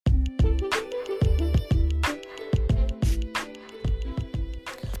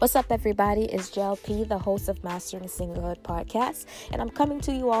What's up, everybody? It's JLP, the host of Mastering Singlehood podcast, and I'm coming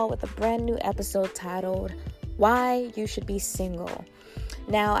to you all with a brand new episode titled, Why You Should Be Single.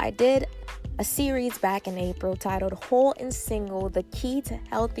 Now, I did a series back in April titled Whole and Single, the Key to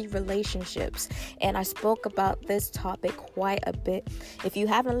Healthy Relationships, and I spoke about this topic quite a bit. If you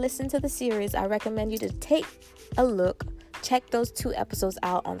haven't listened to the series, I recommend you to take a look. Check those 2 episodes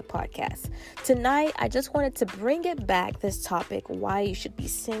out on the podcast. Tonight, I just wanted to bring it back, this topic, why you should be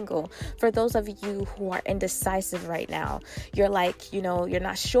single. For those of you who are indecisive right now, you're like, you're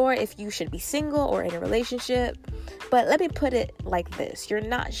not sure if you should be single or in a relationship. But let me put it like this. You're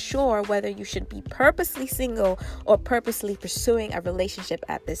not sure whether you should be purposely single or purposely pursuing a relationship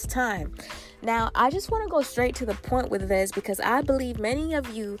at this time. Now, I just want to go straight to the point with this because I believe many of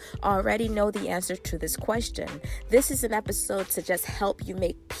you already know the answer to this question. This is an episode to just help you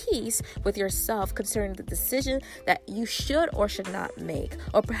make peace with yourself concerning the decision that you should or should not make,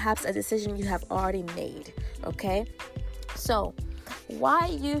 or perhaps a decision you have already made, okay? So, why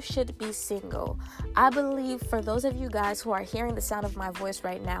you should be single. I believe for those of you guys who are hearing the sound of my voice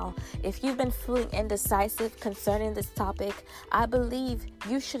right now, if you've been feeling indecisive concerning this topic, I believe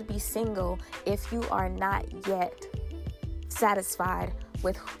you should be single if you are not yet satisfied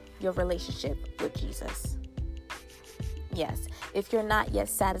with your relationship with Jesus. Yes, if you're not yet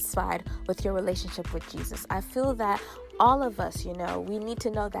satisfied with your relationship with Jesus. I feel that all of us, we need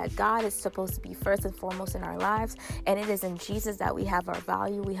to know that God is supposed to be first and foremost in our lives, and it is in Jesus that we have our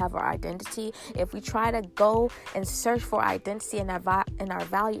value, we have our identity. If we try to go and search for identity and our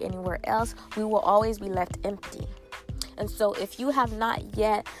value anywhere else, we will always be left empty. And so if you have not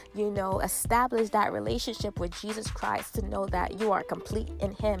yet, established that relationship with Jesus Christ to know that you are complete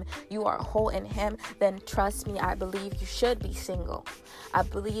in Him, you are whole in Him, then trust me, I believe you should be single. I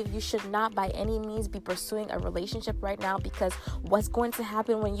believe you should not by any means be pursuing a relationship right now, because what's going to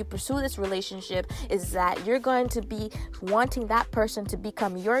happen when you pursue this relationship is that you're going to be wanting that person to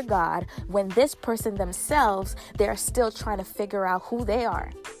become your God when this person themselves, they're still trying to figure out who they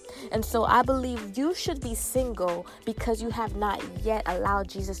are. And so I believe you should be single because you have not yet allowed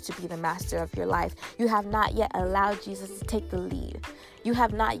Jesus to be the master of your life. You have not yet allowed Jesus to take the lead. You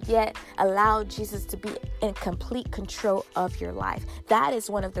have not yet allowed Jesus to be in complete control of your life. That is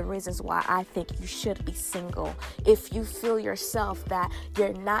one of the reasons why I think you should be single. If you feel yourself that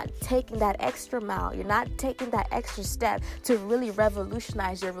you're not taking that extra mile, you're not taking that extra step to really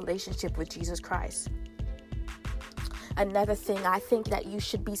revolutionize your relationship with Jesus Christ. Another thing, I think that you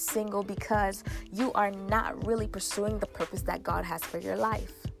should be single because you are not really pursuing the purpose that God has for your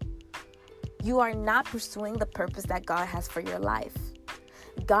life. You are not pursuing the purpose that God has for your life.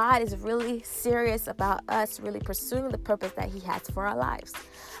 God is really serious about us really pursuing the purpose that He has for our lives.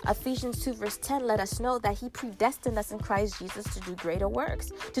 Ephesians 2 verse 10 let us know that He predestined us in Christ Jesus to do great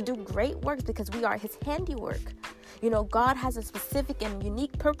works because we are His handiwork. God has a specific and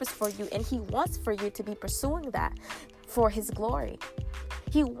unique purpose for you, and He wants for you to be pursuing that for His glory.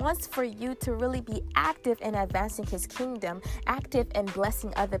 He wants for you to really be active in advancing His kingdom, active in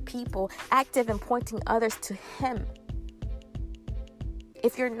blessing other people, active in pointing others to Him.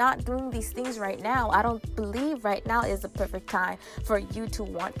 If you're not doing these things right now, I don't believe right now is the perfect time for you to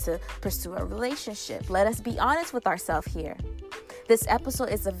want to pursue a relationship. Let us be honest with ourselves here. This episode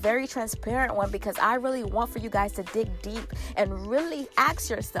is a very transparent one because I really want for you guys to dig deep and really ask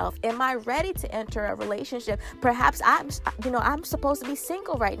yourself, am I ready to enter a relationship? Perhaps I'm supposed to be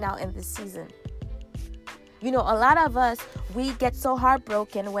single right now in this season. A lot of us, we get so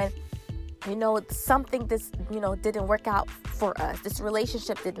heartbroken when something didn't work out for us. This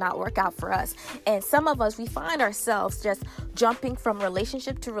relationship did not work out for us. And some of us, we find ourselves just jumping from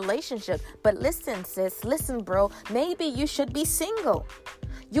relationship to relationship. But listen, sis, listen, bro, maybe you should be single.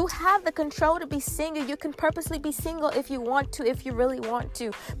 You have the control to be single. You can purposely be single if you want to, if you really want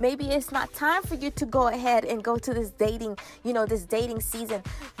to. Maybe it's not time for you to go ahead and go to this dating season.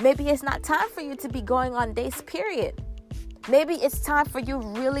 Maybe it's not time for you to be going on dates, period. Maybe it's time for you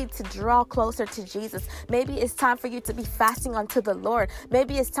really to draw closer to Jesus. Maybe it's time for you to be fasting unto the Lord.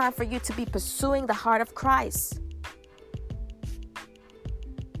 Maybe it's time for you to be pursuing the heart of Christ.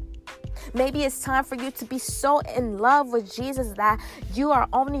 Maybe it's time for you to be so in love with Jesus that you are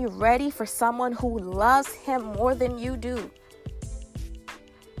only ready for someone who loves Him more than you do.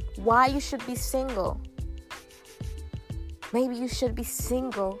 Why you should be single? Maybe you should be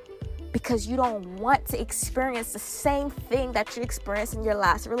single because you don't want to experience the same thing that you experienced in your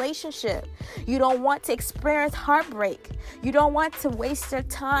last relationship. You don't want to experience heartbreak. You don't want to waste your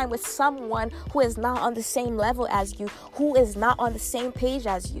time with someone who is not on the same level as you, who is not on the same page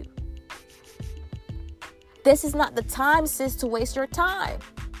as you. This is not the time, sis, to waste your time.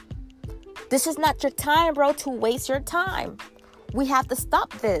 This is not your time, bro, to waste your time. We have to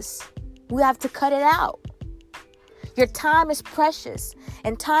stop this. We have to cut it out. Your time is precious,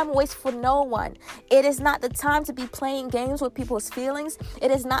 and time waits for no one. It is not the time to be playing games with people's feelings. It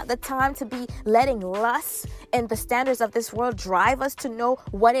is not the time to be letting lust and the standards of this world drive us to know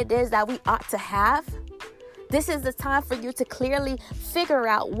what it is that we ought to have. This is the time for you to clearly figure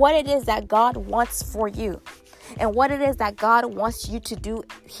out what it is that God wants for you and what it is that God wants you to do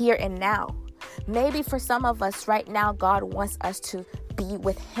here and now. Maybe for some of us right now, God wants us to be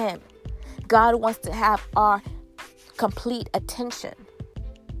with Him. God wants to have our complete attention.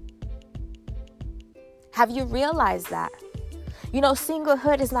 Have you realized that?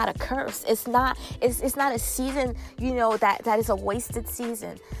 Singlehood is not a curse. It's not a season, that is a wasted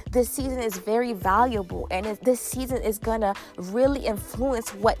season. This season is very valuable, and this season is gonna really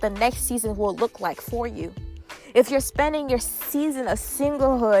influence what the next season will look like for you. If you're spending your season of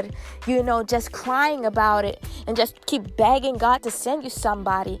singlehood, just crying about it and just keep begging God to send you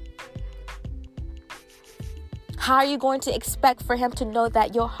somebody, how are you going to expect for Him to know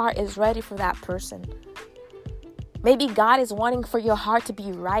that your heart is ready for that person? Maybe God is wanting for your heart to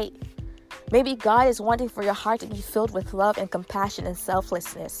be right. Maybe God is wanting for your heart to be filled with love and compassion and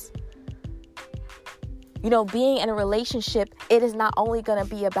selflessness. Being in a relationship, it is not only going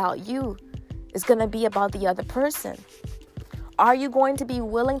to be about you. It's going to be about the other person. Are you going to be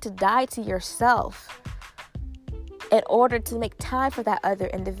willing to die to yourself in order to make time for that other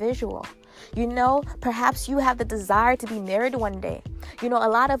individual? Perhaps you have the desire to be married one day. A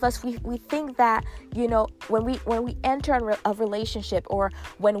lot of us, we think that, when we enter a relationship, or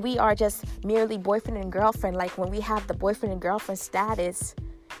when we are just merely boyfriend and girlfriend, like when we have the boyfriend and girlfriend status,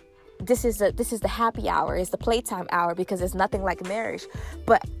 this is the happy hour, it's the playtime hour, because it's nothing like marriage.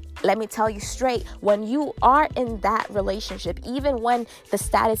 But let me tell you straight, when you are in that relationship, even when the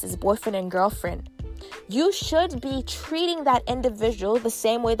status is boyfriend and girlfriend, you should be treating that individual the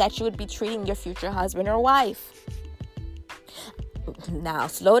same way that you would be treating your future husband or wife. Now,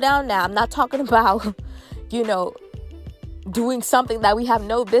 slow down now. I'm not talking about, doing something that we have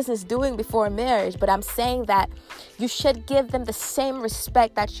no business doing before marriage. But I'm saying that you should give them the same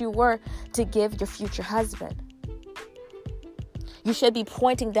respect that you were to give your future husband. You should be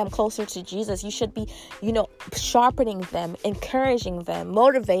pointing them closer to Jesus. You should be, sharpening them, encouraging them,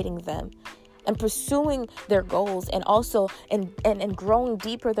 motivating them, and pursuing their goals, and also and growing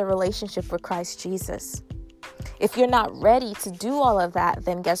deeper the relationship with Christ Jesus. If you're not ready to do all of that,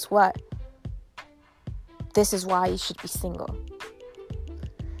 then guess what? This is why you should be single.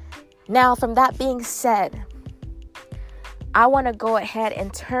 Now, from that being said, I want to go ahead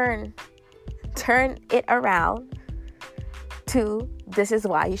and turn it around to this is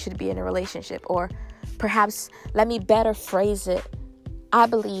why you should be in a relationship. Or perhaps let me better phrase it. I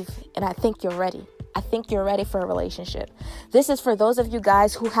believe and I think you're ready. I think you're ready for a relationship. This is for those of you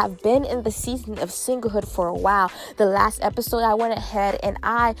guys who have been in the season of singlehood for a while. The last episode, I went ahead and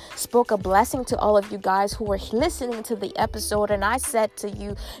I spoke a blessing to all of you guys who were listening to the episode. And I said to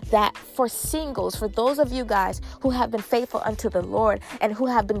you that for singles, for those of you guys who have been faithful unto the Lord and who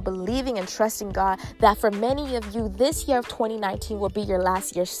have been believing and trusting God, that for many of you, this year of 2019 will be your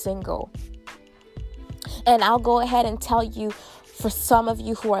last year single. And I'll go ahead and tell you, for some of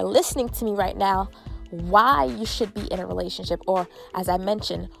you who are listening to me right now, why you should be in a relationship, or as I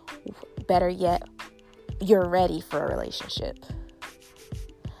mentioned, better yet, you're ready for a relationship.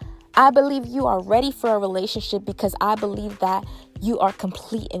 I believe you are ready for a relationship because I believe that you are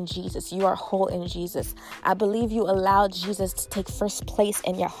complete in Jesus. You are whole in Jesus. I believe you allow Jesus to take first place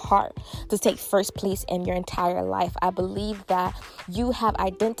in your heart, to take first place in your entire life. I believe that you have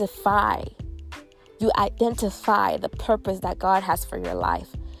identified the purpose that God has for your life.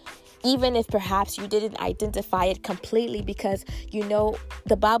 Even if perhaps you didn't identify it completely, because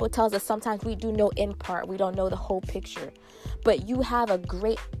the Bible tells us sometimes we do know in part, we don't know the whole picture. But you have a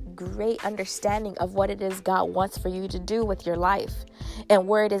great understanding of what it is God wants for you to do with your life and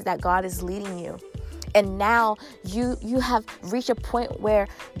where it is that God is leading you. And now you have reached a point where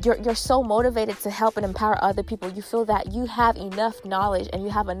you're so motivated to help and empower other people. You feel that you have enough knowledge and you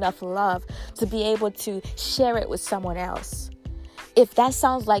have enough love to be able to share it with someone else. If that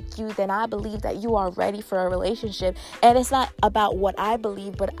sounds like you, then I believe that you are ready for a relationship. And it's not about what I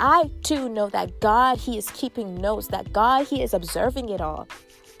believe, but I too know that God, He is keeping notes, that God, He is observing it all.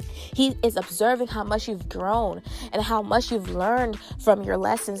 He is observing how much you've grown and how much you've learned from your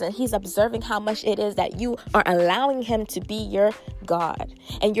lessons. And He's observing how much it is that you are allowing Him to be your God.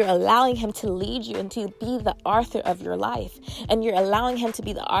 And you're allowing Him to lead you and to be the author of your life. And you're allowing Him to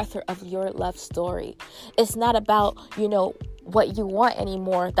be the author of your love story. It's not about, what you want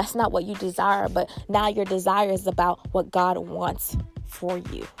anymore. That's not what you desire, but now your desire is about what God wants for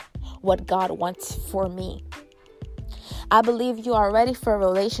you, what God wants for me. I believe you are ready for a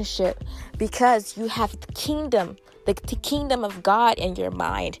relationship because you have the kingdom of God in your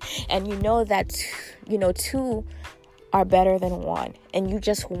mind, and you know that two are better than one, and you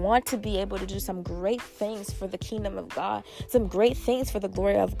just want to be able to do some great things for the kingdom of God, some great things for the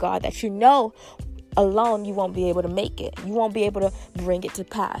glory of God that alone you won't be able to make it. You won't be able to bring it to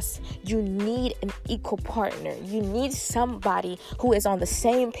pass. You need an equal partner. You need somebody who is on the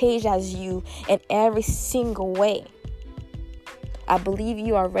same page as you in every single way. I believe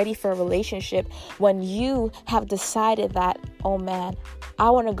you are ready for a relationship when you have decided that, oh man, I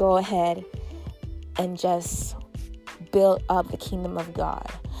want to go ahead and just build up the kingdom of God.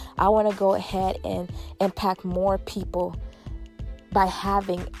 I want to go ahead and impact more people by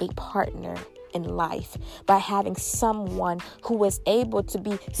having a partner in life, by having someone who is able to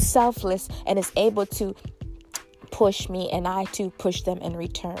be selfless and is able to push me and I to push them in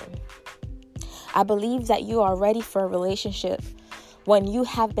return. I believe that you are ready for a relationship when you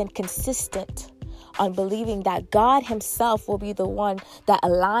have been consistent on believing that God himself will be the one that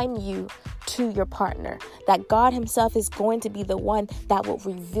align you to your partner, that God himself is going to be the one that will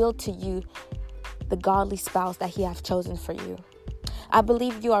reveal to you the godly spouse that he has chosen for you. I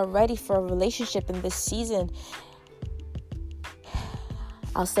believe you are ready for a relationship in this season.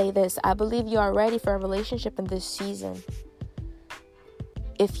 I'll say this. I believe you are ready for a relationship in this season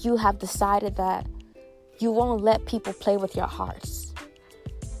if you have decided that you won't let people play with your hearts.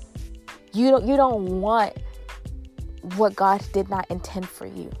 You don't want what God did not intend for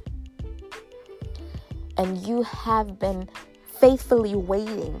you. And you have been faithfully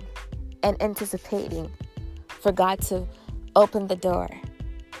waiting and anticipating for God to open the door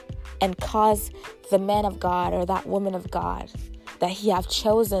and cause the man of God or that woman of God that he have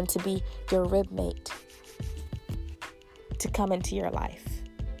chosen to be your rib mate to come into your life.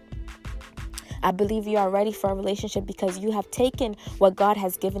 I believe you are ready for a relationship because you have taken what God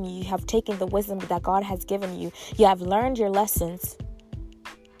has given you. You have taken the wisdom that God has given you. You have learned your lessons,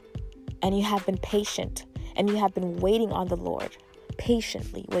 and you have been patient, and you have been waiting on the Lord,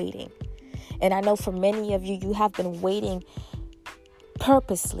 patiently waiting. And I know for many of you, you have been waiting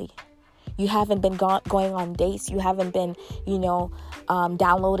purposely. You haven't been going on dates. You haven't been,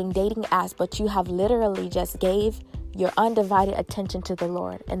 downloading dating apps, but you have literally just gave your undivided attention to the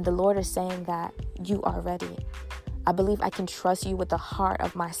Lord. And the Lord is saying that you are ready. I believe I can trust you with the heart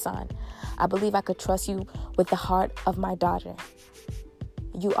of my son. I believe I could trust you with the heart of my daughter.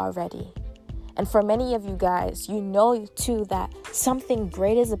 You are ready. And for many of you guys, you know too that something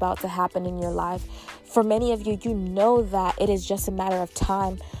great is about to happen in your life. For many of you, you know that it is just a matter of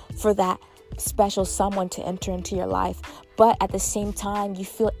time for that special someone to enter into your life. But at the same time, you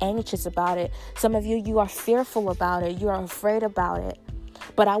feel anxious about it. Some of you, you are fearful about it. You are afraid about it.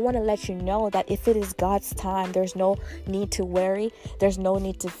 But I want to let you know that if it is God's time, there's no need to worry. There's no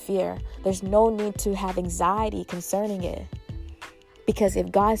need to fear. There's no need to have anxiety concerning it. Because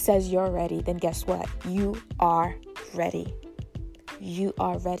if God says you're ready, then guess what? You are ready. You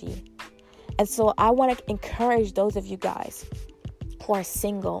are ready. And so I want to encourage those of you guys who are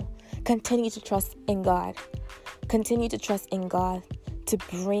single, continue to trust in God. Continue to trust in God to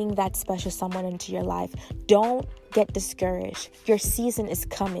bring that special someone into your life. Don't get discouraged. Your season is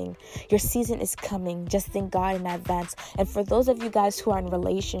coming. Your season is coming. Just thank God in advance. And for those of you guys who are in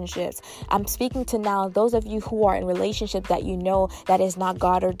relationships, I'm speaking to now those of you who are in relationship that you know that is not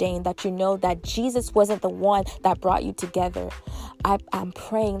God ordained, that you know that Jesus wasn't the one that brought you together. I'm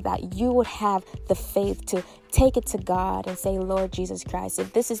praying that you would have the faith to take it to God and say, Lord Jesus Christ,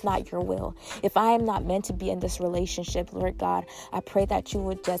 if this is not your will, if I am not meant to be in this relationship, Lord God, I pray that you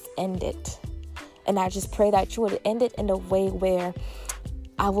would just end it. And I just pray that you would end it in a way where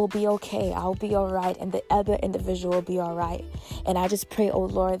I will be okay. I'll be all right. And the other individual will be all right. And I just pray, oh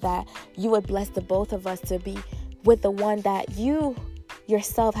Lord, that you would bless the both of us to be with the one that you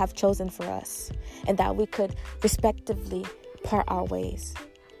yourself have chosen for us. And that we could respectively part our ways.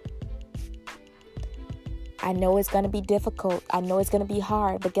 I know it's going to be difficult. I know it's going to be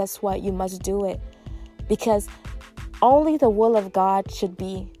hard. But guess what? You must do it. Because only the will of God should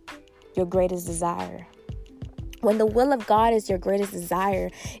be your greatest desire. When the will of God is your greatest desire,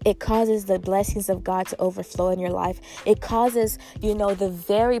 it causes the blessings of God to overflow in your life. It causes, the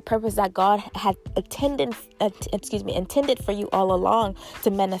very purpose that God had intended for you all along to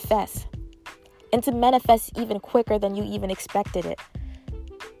manifest. And to manifest even quicker than you even expected it.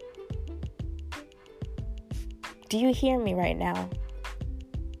 Do you hear me right now?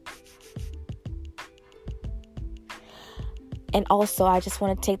 And also, I just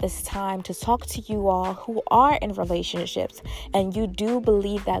want to take this time to talk to you all who are in relationships and you do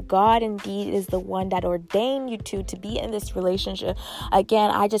believe that God indeed is the one that ordained you to be in this relationship.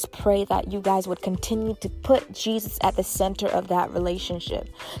 Again, I just pray that you guys would continue to put Jesus at the center of that relationship.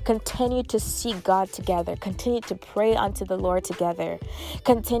 Continue to seek God together. Continue to pray unto the Lord together.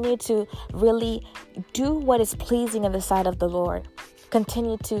 Continue to really do what is pleasing in the sight of the Lord.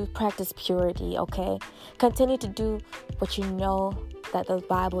 Continue to practice purity, okay? Continue to do what you know that the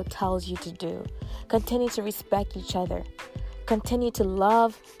Bible tells you to do. Continue to respect each other. Continue to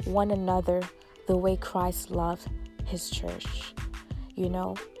love one another the way Christ loved his church.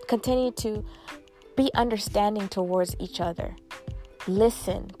 Continue to be understanding towards each other.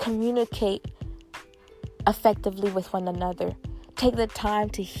 Listen, communicate effectively with one another. Take the time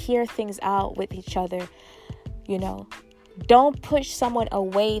to hear things out with each other, Don't push someone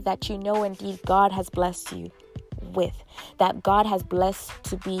away that you know indeed God has blessed you with, that God has blessed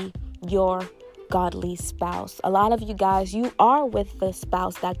to be your godly spouse. A lot of you guys, you are with the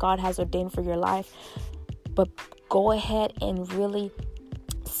spouse that God has ordained for your life, but go ahead and really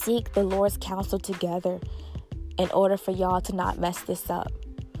seek the Lord's counsel together in order for y'all to not mess this up.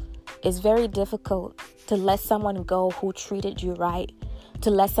 It's very difficult to let someone go who treated you right,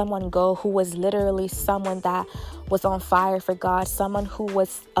 to let someone go who was literally someone that was on fire for God, someone who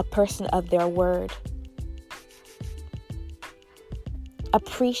was a person of their word.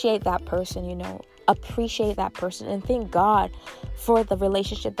 Appreciate that person, Appreciate that person and thank God for the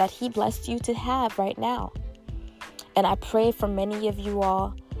relationship that he blessed you to have right now. And I pray for many of you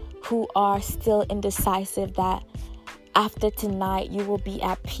all who are still indecisive that after tonight, you will be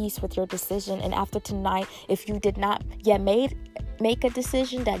at peace with your decision. And after tonight, if you did not yet make a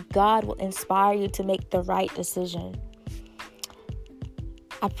decision, that God will inspire you to make the right decision.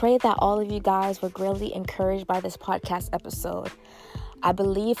 I pray that all of you guys were greatly encouraged by this podcast episode. I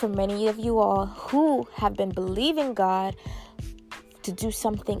believe for many of you all who have been believing God to do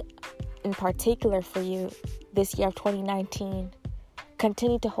something in particular for you this year of 2019,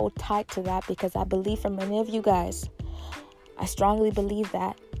 continue to hold tight to that, because I believe for many of you guys, I strongly believe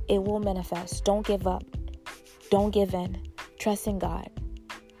that it will manifest. Don't give up. Don't give in. Trust in God,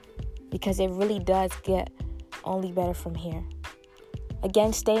 because it really does get only better from here.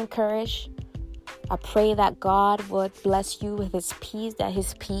 Again, stay encouraged. I pray that God would bless you with his peace, that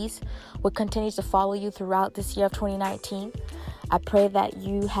his peace would continue to follow you throughout this year of 2019. I pray that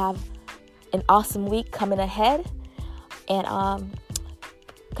you have an awesome week coming ahead, and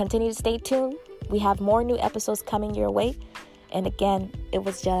continue to stay tuned. We have more new episodes coming your way. And again, it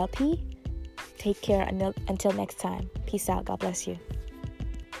was JLP. Take care until next time. Peace out. God bless you.